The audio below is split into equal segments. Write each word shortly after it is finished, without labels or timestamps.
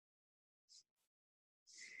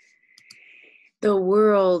The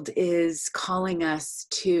world is calling us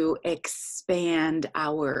to expand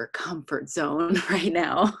our comfort zone right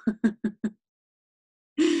now.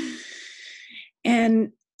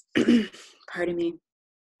 And pardon me,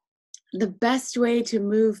 the best way to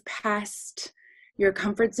move past your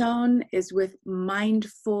comfort zone is with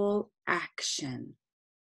mindful action.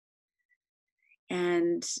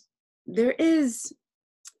 And there is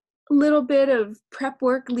a little bit of prep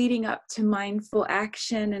work leading up to mindful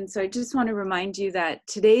action. And so I just want to remind you that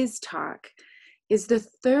today's talk is the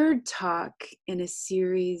third talk in a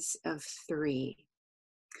series of 3.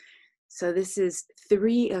 So this is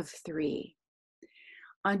 3 of 3.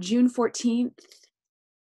 On June 14th,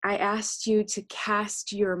 I asked you to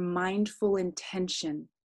cast your mindful intention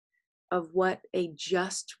of what a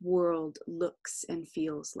just world looks and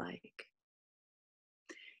feels like.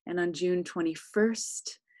 And on June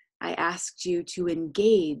 21st, I asked you to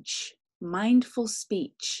engage mindful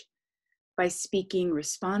speech by speaking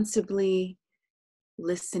responsibly,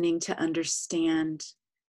 listening to understand,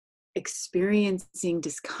 experiencing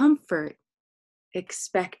discomfort,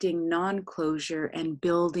 expecting non-closure, and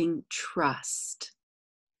building trust.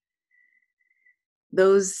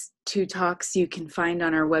 Those 2 talks you can find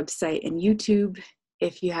on our website and YouTube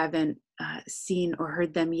if you haven't seen or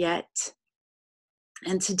heard them yet.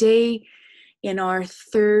 And today, in our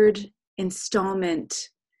third installment,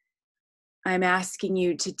 I'm asking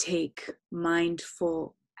you to take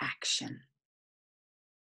mindful action.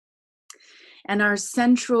 And our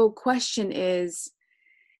central question is,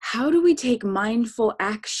 how do we take mindful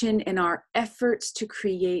action in our efforts to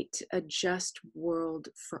create a just world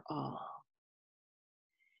for all?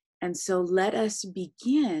 And so let us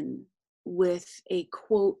begin with a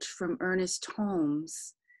quote from Ernest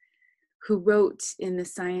Holmes, who wrote in The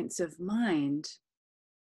Science of Mind,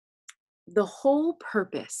 "The whole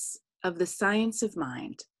purpose of the science of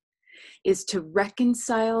mind is to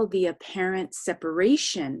reconcile the apparent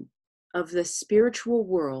separation of the spiritual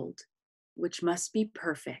world, which must be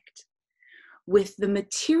perfect, with the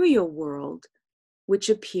material world, which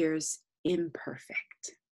appears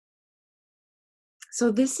imperfect."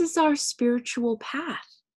 So this is our spiritual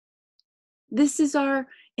path. This is our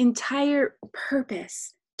entire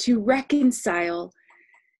purpose, to reconcile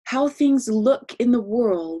how things look in the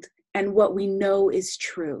world and what we know is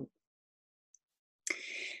true.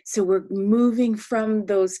 So we're moving from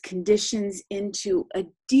those conditions into a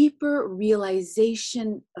deeper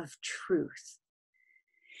realization of truth.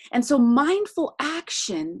 And so mindful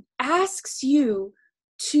action asks you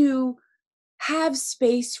to have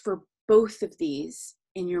space for both of these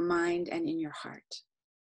in your mind and in your heart.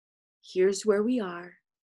 Here's where we are,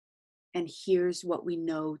 and here's what we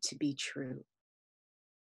know to be true.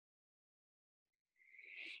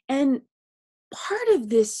 And part of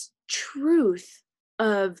this truth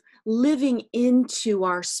of living into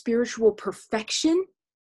our spiritual perfection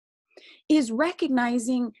is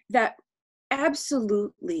recognizing that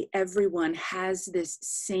absolutely everyone has this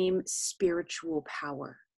same spiritual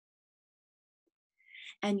power.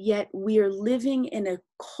 And yet we are living in a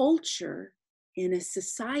culture, in a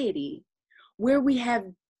society, where we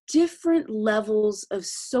have different levels of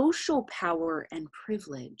social power and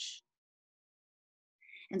privilege.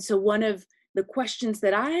 And so one of the questions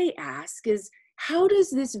that I ask is, how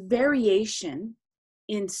does this variation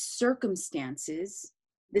in circumstances,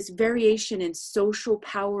 this variation in social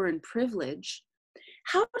power and privilege,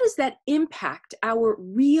 how does that impact our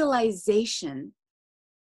realization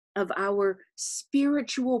of our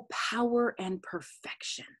spiritual power and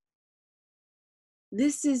perfection?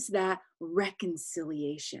 This is that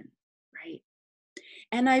reconciliation, right?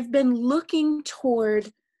 And I've been looking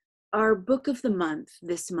toward our book of the month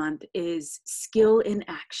this month is Skill in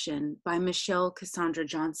Action by Michelle Cassandra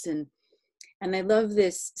Johnson. And I love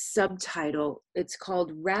this subtitle. It's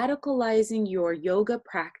called Radicalizing Your Yoga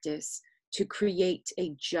Practice to Create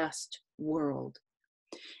a Just World.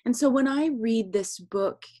 And so when I read this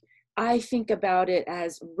book, I think about it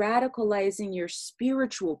as radicalizing your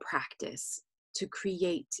spiritual practice to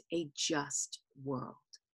create a just world.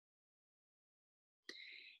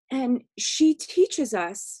 And she teaches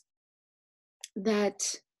us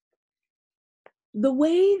that the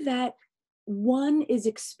way that one is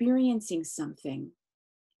experiencing something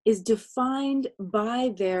is defined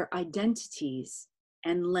by their identities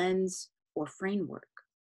and lens or framework.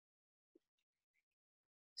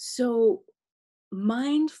 So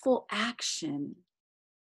mindful action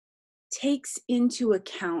takes into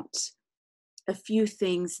account a few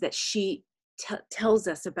things that she tells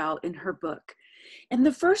us about in her book. And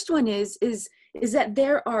the first one is that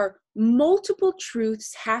there are multiple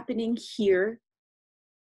truths happening here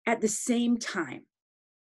at the same time.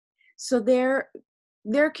 So there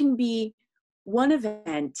can be one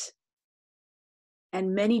event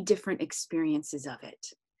and many different experiences of it.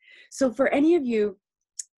 So for any of you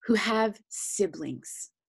who have siblings,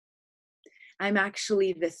 I'm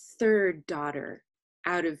actually the third daughter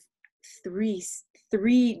out of three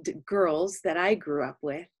girls that I grew up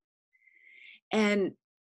with. And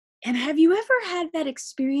have you ever had that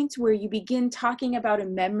experience where you begin talking about a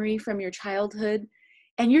memory from your childhood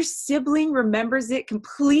and your sibling remembers it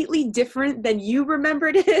completely different than you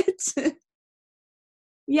remembered it?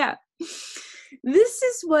 Yeah. This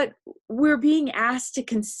is what we're being asked to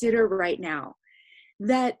consider right now.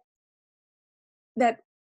 That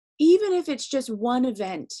even if it's just one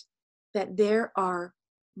event, that there are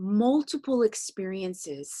multiple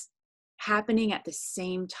experiences happening at the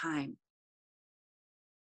same time.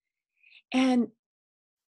 And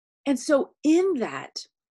so in that,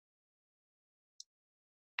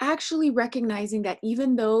 actually recognizing that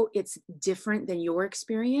even though it's different than your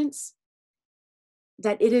experience,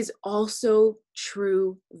 that it is also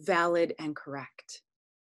true, valid, and correct.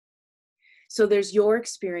 So there's your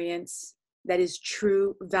experience that is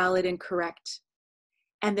true, valid, and correct.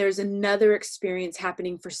 And there's another experience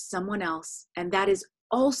happening for someone else, and that is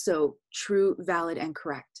also true, valid, and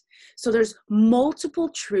correct. So there's multiple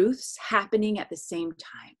truths happening at the same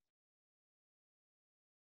time.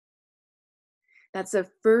 That's the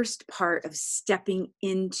first part of stepping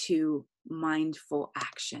into mindful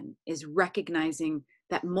action, is recognizing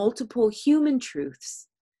that multiple human truths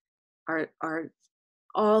are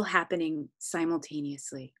all happening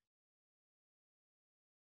simultaneously.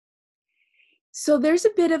 So there's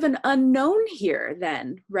a bit of an unknown here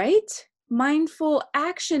then, right? Mindful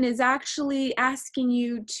action is actually asking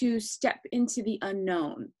you to step into the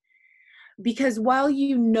unknown. Because while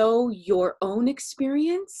you know your own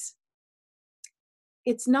experience,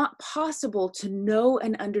 it's not possible to know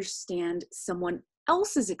and understand someone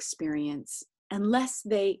else's experience unless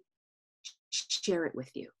they share it with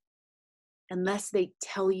you, unless they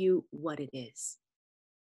tell you what it is.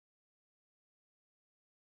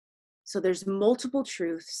 So there's multiple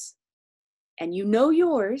truths, and you know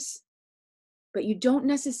yours, but you don't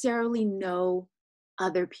necessarily know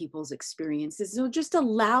other people's experiences. So just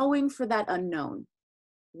allowing for that unknown,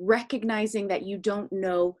 recognizing that you don't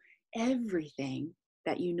know everything,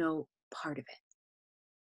 that you know part of it.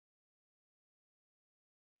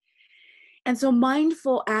 And so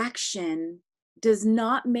mindful action does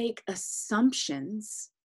not make assumptions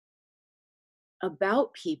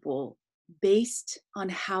about people based on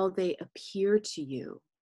how they appear to you.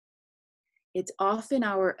 It's often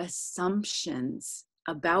our assumptions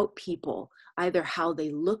about people, either how they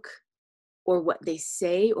look or what they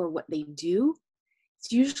say or what they do.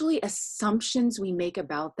 It's usually assumptions we make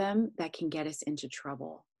about them that can get us into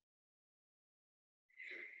trouble.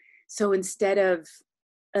 So instead of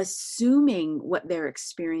assuming what their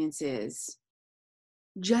experience is,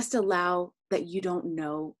 just allow that you don't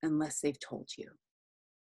know unless they've told you.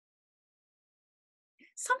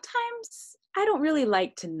 Sometimes I don't really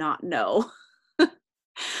like to not know.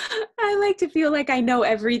 I like to feel like I know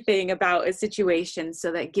everything about a situation,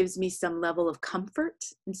 so that gives me some level of comfort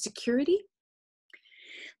and security.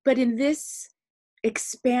 But in this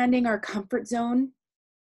expanding our comfort zone,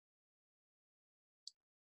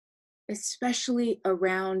 especially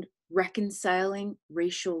around reconciling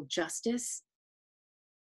racial justice,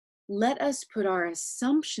 let us put our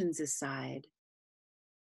assumptions aside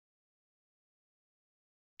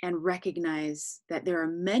and recognize that there are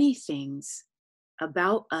many things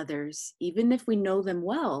about others, even if we know them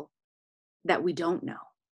well, that we don't know.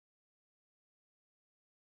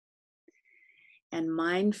 And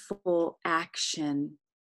mindful action,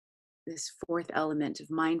 this fourth element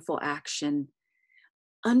of mindful action,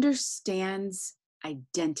 understands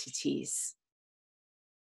identities.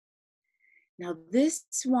 Now, this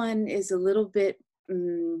one is a little bit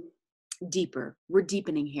deeper. We're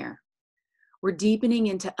deepening here. We're deepening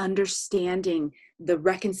into understanding the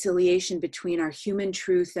reconciliation between our human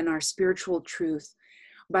truth and our spiritual truth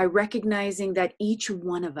by recognizing that each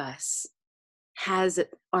one of us has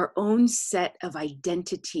our own set of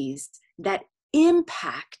identities that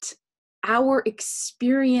impact our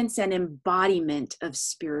experience and embodiment of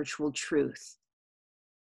spiritual truth.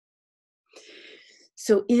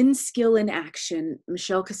 So in Skill in Action,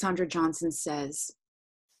 Michelle Cassandra Johnson says,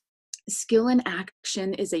 skill in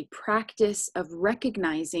action is a practice of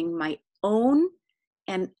recognizing my own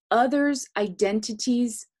and others'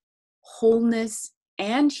 identities, wholeness,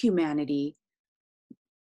 and humanity,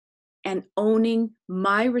 and owning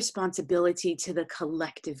my responsibility to the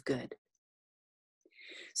collective good.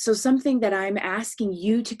 So something that I'm asking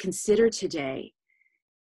you to consider today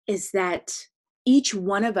is that each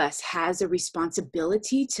one of us has a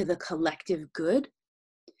responsibility to the collective good.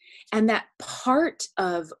 And that part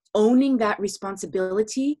of owning that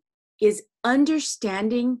responsibility is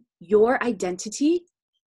understanding your identity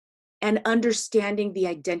and understanding the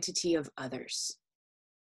identity of others.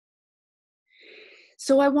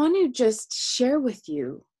 So I want to just share with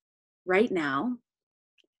you right now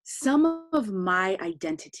some of my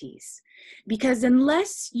identities, because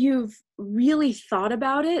unless you've really thought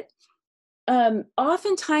about it,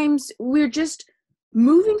 oftentimes we're just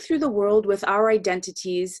moving through the world with our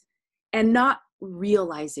identities and not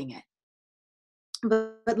realizing it.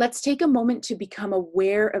 But let's take a moment to become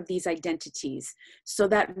aware of these identities so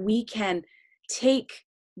that we can take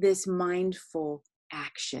this mindful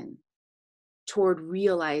action toward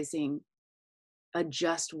realizing a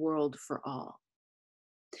just world for all.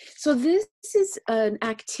 So this is an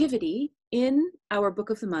activity in our book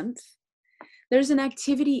of the month. There's an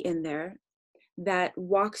activity in there that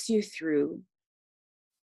walks you through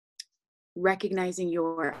recognizing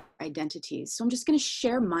your identities. So I'm just going to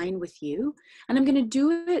share mine with you, and I'm going to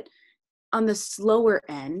do it on the slower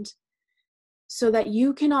end so that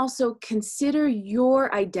you can also consider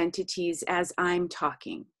your identities as I'm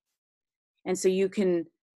talking. And so you can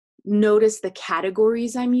notice the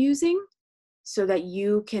categories I'm using so that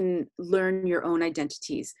you can learn your own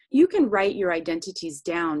identities. You can write your identities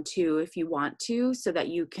down too if you want to, so that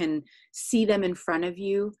you can see them in front of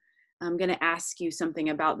you. I'm going to ask you something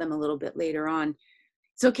about them a little bit later on.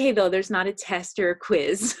 It's okay though, there's not a test or a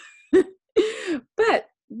quiz. But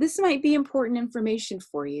this might be important information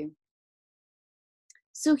for you.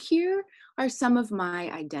 So here are some of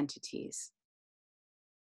my identities.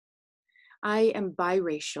 I am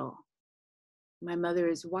biracial. My mother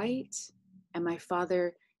is white and my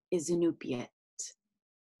father is Inupiat.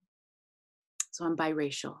 So I'm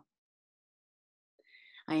biracial.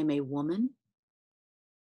 I am a woman.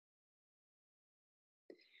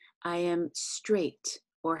 I am straight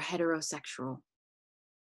or heterosexual.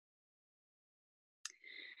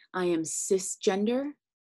 I am cisgender,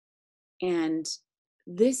 and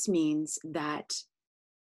this means that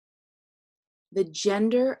the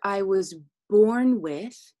gender I was born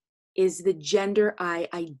with is the gender I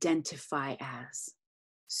identify as.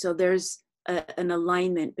 So there's an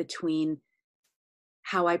alignment between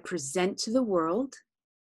how I present to the world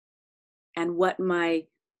and what my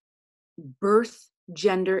birth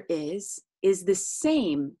gender is the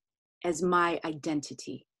same as my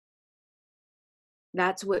identity.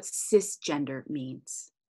 That's what cisgender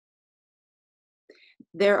means.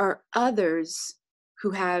 There are others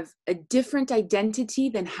who have a different identity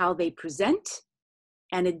than how they present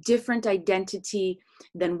and a different identity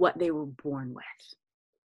than what they were born with.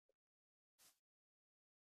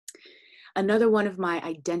 Another one of my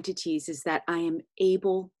identities is that I am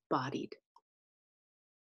able-bodied.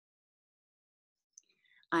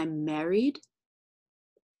 I'm married.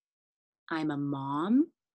 I'm a mom.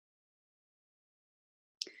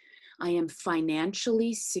 I am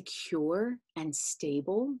financially secure and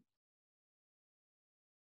stable.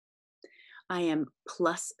 I am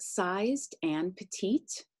plus-sized and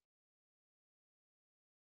petite.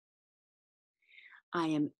 I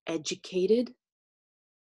am educated.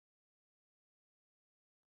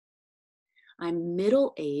 I'm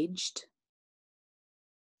middle-aged.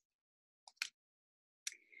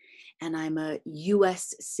 And I'm a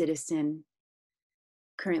US citizen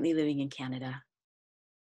currently living in Canada.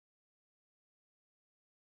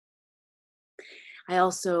 I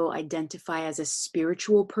also identify as a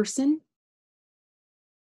spiritual person.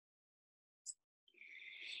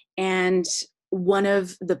 And one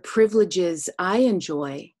of the privileges I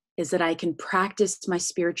enjoy is that I can practice my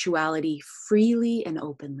spirituality freely and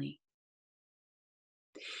openly.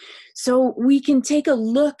 So we can take a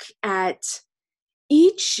look at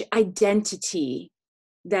each identity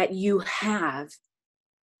that you have.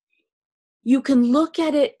 You can look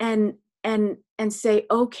at it and say,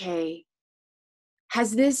 okay,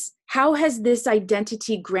 how has this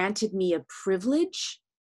identity granted me a privilege?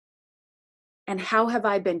 And how have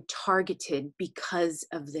I been targeted because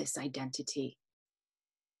of this identity?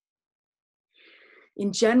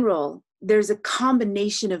 In general, there's a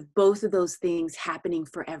combination of both of those things happening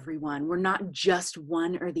for everyone. We're not just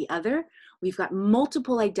one or the other. We've got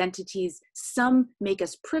multiple identities. Some make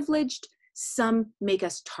us privileged, some make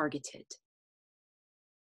us targeted.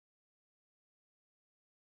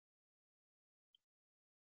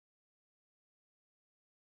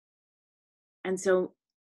 And so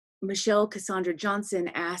Michelle Cassandra Johnson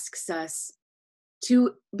asks us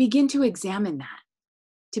to begin to examine that.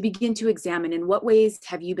 to begin to examine in what ways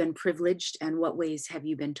have you been privileged and what ways have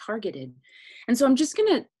you been targeted. And so I'm just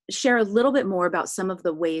going to share a little bit more about some of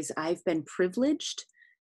the ways I've been privileged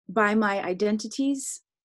by my identities.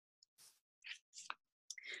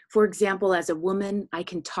 For example, as a woman, I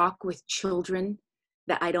can talk with children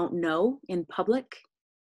that I don't know in public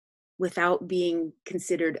without being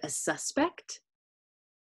considered a suspect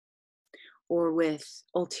or with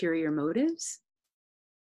ulterior motives.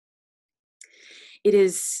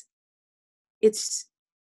 It's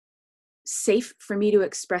safe for me to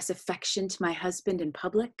express affection to my husband in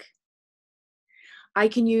public. I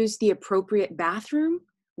can use the appropriate bathroom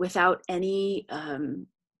without any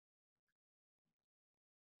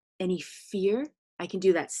fear. I can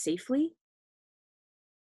do that safely.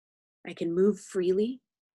 I can move freely.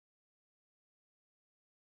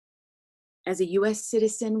 As a US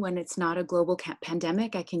citizen, when it's not a global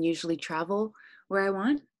pandemic, I can usually travel where I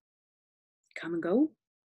want, come and go.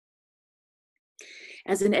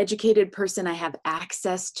 As an educated person, I have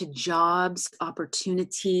access to jobs,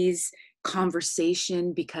 opportunities,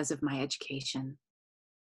 conversation because of my education.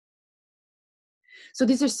 So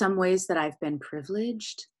these are some ways that I've been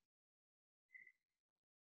privileged.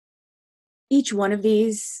 Each one of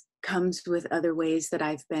these comes with other ways that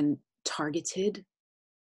I've been targeted.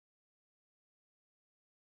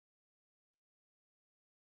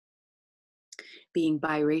 Being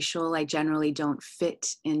biracial, I generally don't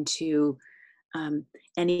fit into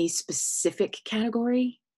any specific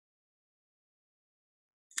category.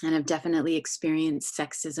 And I've definitely experienced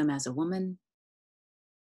sexism as a woman.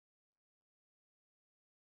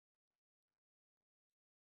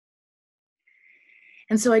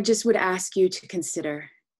 And so I just would ask you to consider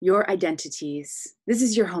your identities. This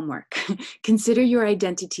is your homework. Consider your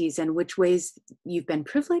identities and which ways you've been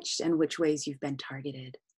privileged and which ways you've been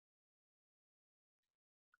targeted.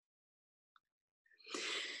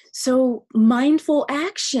 So mindful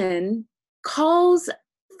action calls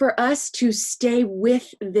for us to stay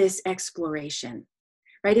with this exploration,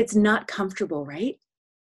 right? It's not comfortable, right?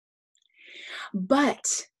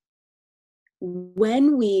 But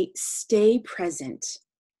when we stay present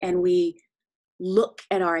and we look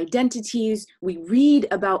at our identities, we read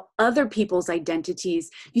about other people's identities,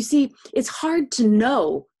 you see, it's hard to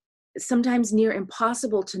know, sometimes near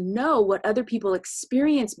impossible to know what other people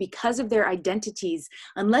experience because of their identities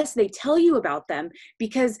unless they tell you about them,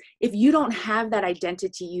 because if you don't have that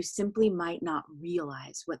identity, you simply might not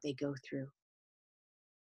realize what they go through.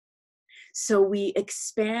 So we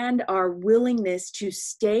expand our willingness to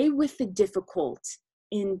stay with the difficult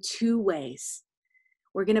in two ways.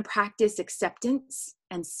 We're going to practice acceptance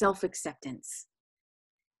and self-acceptance.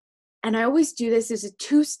 And I always do this as a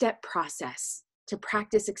two-step process to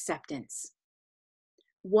practice acceptance.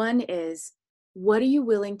 One is, what are you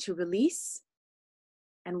willing to release?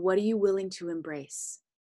 And what are you willing to embrace?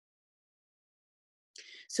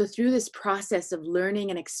 So through this process of learning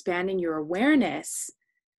and expanding your awareness,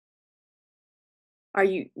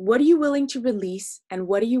 what are you willing to release and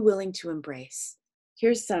what are you willing to embrace?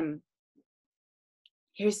 Here's some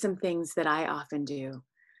things that I often do.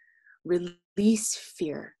 Release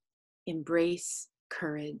fear, embrace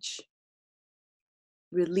courage.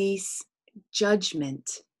 Release judgment,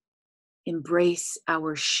 embrace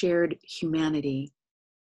our shared humanity.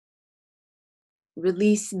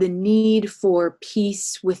 Release the need for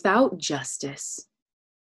peace without justice,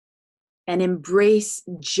 and embrace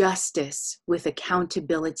justice with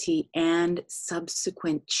accountability and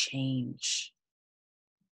subsequent change.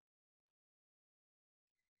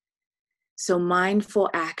 So mindful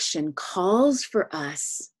action calls for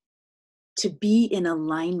us to be in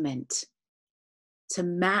alignment, to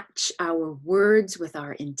match our words with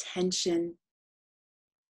our intention.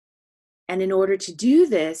 And in order to do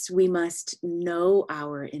this, we must know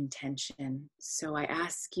our intention. So I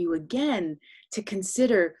ask you again to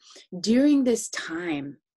consider during this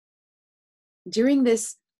time, during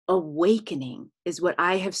this awakening is what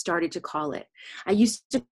I have started to call it. I used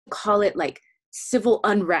to call it like civil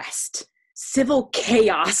unrest, civil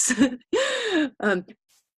chaos,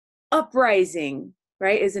 uprising,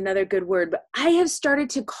 right, is another good word. But I have started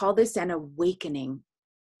to call this an awakening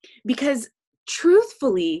because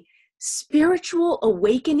truthfully, spiritual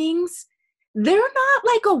awakenings, they're not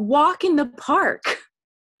like a walk in the park.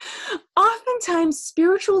 Oftentimes,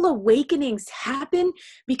 spiritual awakenings happen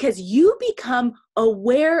because you become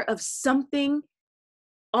aware of something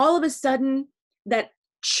all of a sudden that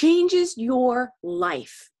changes your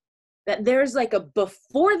life. That there's like a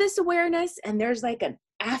before this awareness and there's like an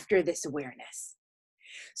after this awareness.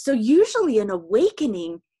 So usually an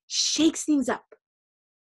awakening shakes things up.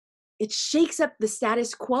 It shakes up the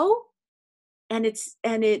status quo And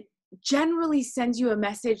it generally sends you a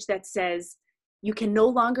message that says you can no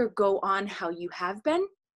longer go on how you have been,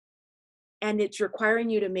 and it's requiring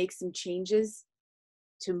you to make some changes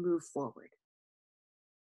to move forward.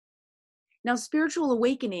 Now, spiritual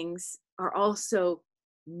awakenings are also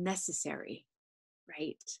necessary,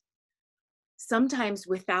 right? Sometimes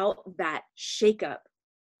without that shakeup,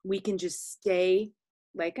 we can just stay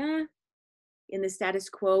like, in the status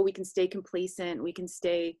quo. We can stay complacent. We can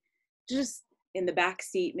stay just in the back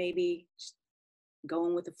seat, maybe just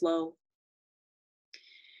going with the flow.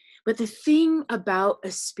 But the thing about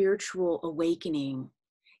a spiritual awakening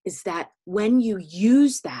is that when you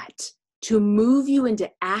use that to move you into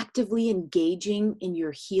actively engaging in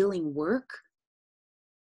your healing work,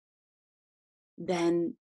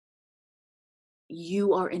 then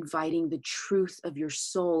you are inviting the truth of your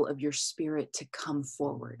soul, of your spirit to come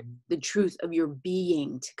forward, the truth of your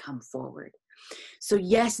being to come forward. So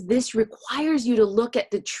yes, this requires you to look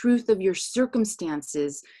at the truth of your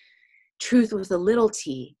circumstances, truth with a little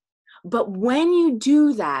t. But when you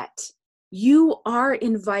do that, you are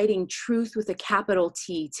inviting truth with a capital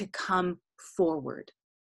T to come forward.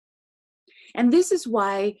 And this is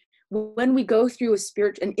why when we go through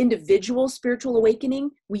an individual spiritual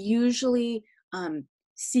awakening, we usually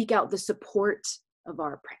seek out the support of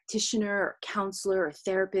our practitioner, or counselor, or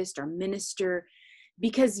therapist, or minister,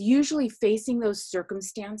 because usually facing those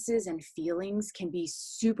circumstances and feelings can be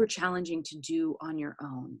super challenging to do on your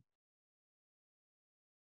own.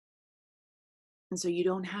 And so you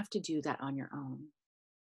don't have to do that on your own.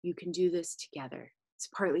 You can do this together. It's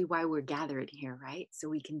partly why we're gathered here, right? So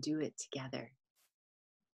we can do it together.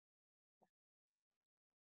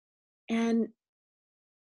 And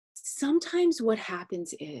sometimes what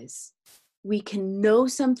happens is we can know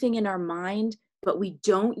something in our mind, but we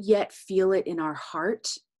don't yet feel it in our heart.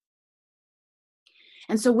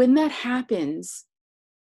 And so when that happens,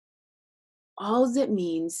 all it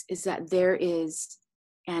means is that there is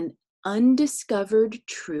an undiscovered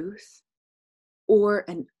truth or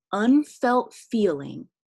an unfelt feeling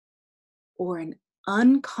or an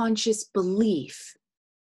unconscious belief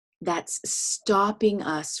that's stopping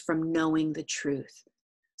us from knowing the truth.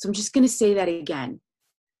 So I'm just going to say that again,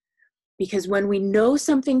 because when we know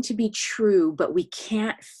something to be true, but we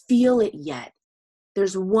can't feel it yet,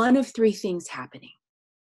 there's one of three things happening.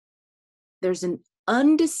 There's an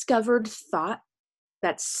undiscovered thought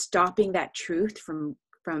that's stopping that truth from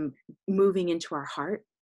moving into our heart.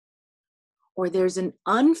 Or there's an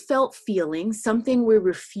unfelt feeling, something we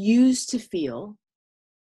refuse to feel.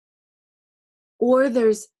 Or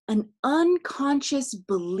there's an unconscious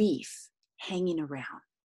belief hanging around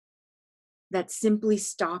that's simply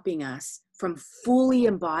stopping us from fully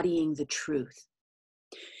embodying the truth.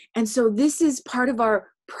 And so this is part of our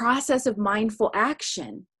process of mindful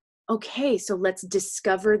action. Okay, so let's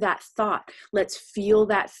discover that thought. Let's feel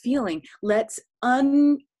that feeling. Let's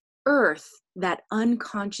unearth that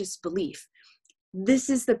unconscious belief. This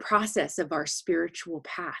is the process of our spiritual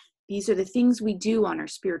path. These are the things we do on our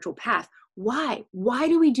spiritual path. Why? Why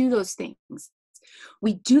do we do those things?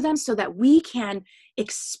 We do them so that we can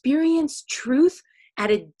experience truth at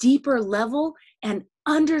a deeper level and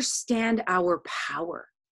understand our power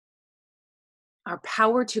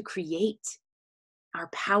to create, our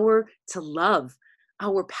power to love,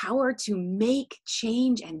 our power to make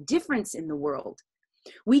change and difference in the world.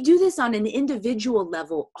 We do this on an individual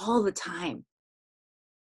level all the time.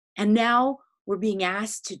 And now we're being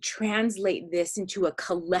asked to translate this into a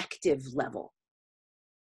collective level.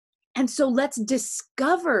 And so let's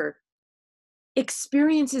discover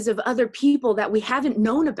experiences of other people that we haven't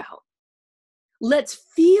known about. Let's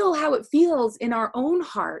feel how it feels in our own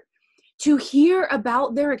heart to hear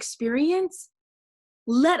about their experience.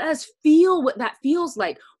 Let us feel what that feels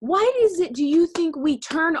like. Why do you think we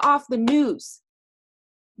turn off the news?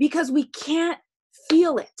 Because we can't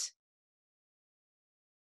feel it.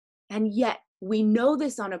 And yet we know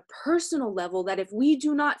this on a personal level, that if we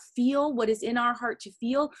do not feel what is in our heart to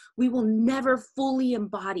feel, we will never fully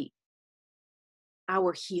embody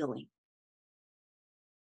our healing.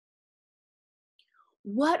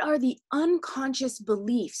 What are the unconscious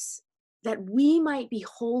beliefs that we might be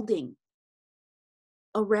holding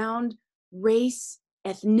around race,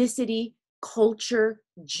 ethnicity, culture,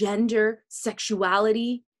 gender,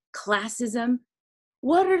 sexuality, classism?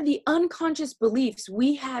 What are the unconscious beliefs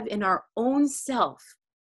we have in our own self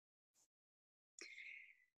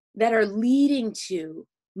that are leading to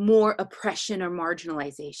more oppression or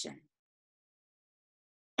marginalization?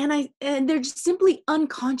 And they're just simply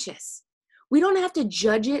unconscious. We don't have to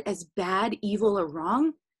judge it as bad, evil, or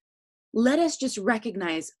wrong. Let us just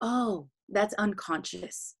recognize, oh, that's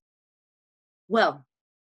unconscious. Well,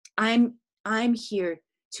 I'm here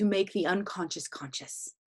to make the unconscious conscious.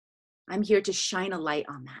 I'm here to shine a light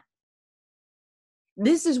on that.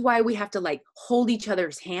 This is why we have to like hold each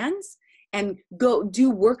other's hands and go do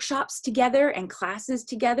workshops together and classes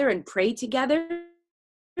together and pray together,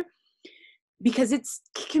 because it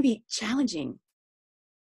can be challenging.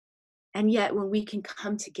 And yet when we can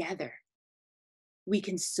come together, we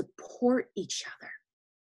can support each other.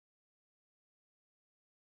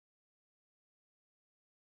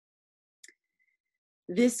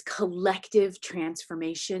 This collective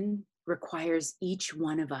transformation requires each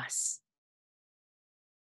one of us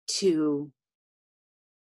to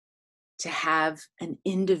have an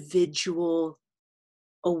individual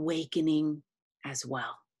awakening as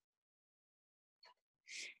well.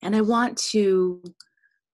 And I want to,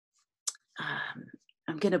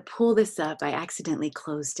 I'm going to pull this up. I accidentally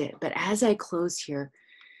closed it. But as I close here,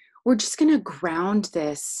 we're just going to ground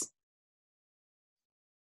this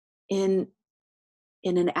in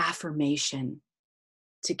an affirmation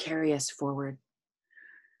to carry us forward.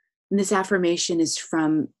 And this affirmation is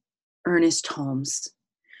from Ernest Holmes.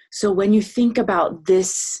 So when you think about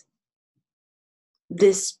this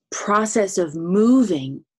process of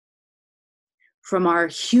moving from our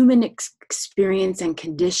human experience and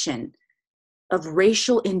condition of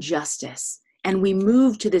racial injustice, and we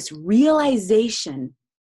move to this realization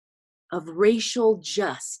of racial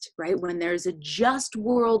just, right? When there's a just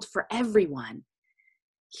world for everyone,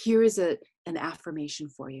 here is an affirmation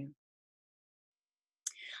for you.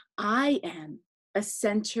 I am a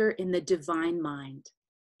center in the divine mind,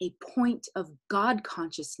 a point of God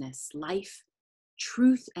consciousness, life,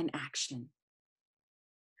 truth, and action.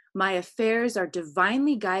 My affairs are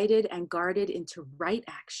divinely guided and guarded into right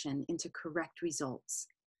action, into correct results.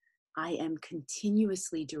 I am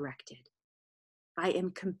continuously directed. I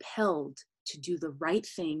am compelled to do the right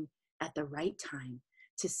thing at the right time,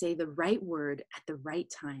 to say the right word at the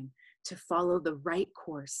right time, to follow the right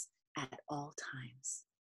course at all times.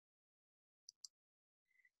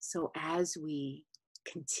 So as we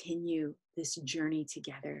continue this journey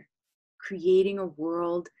together, creating a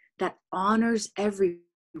world that honors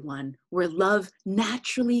everyone, where love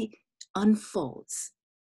naturally unfolds,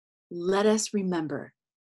 let us remember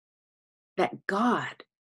that God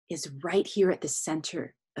is right here at the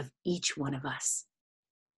center of each one of us.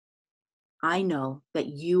 I know that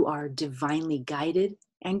you are divinely guided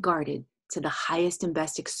and guarded to the highest and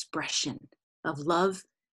best expression of love,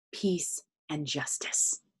 peace, and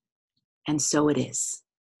justice. And so it is.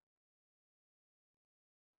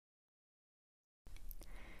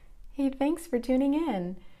 Hey, thanks for tuning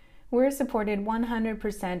in. We're supported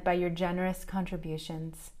 100% by your generous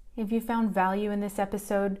contributions. If you found value in this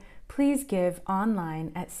episode, please give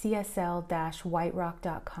online at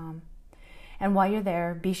csl-whiterock.com. And while you're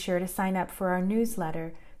there, be sure to sign up for our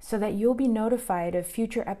newsletter so that you'll be notified of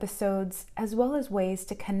future episodes as well as ways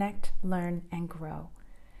to connect, learn, and grow.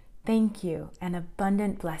 Thank you, and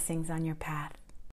abundant blessings on your path.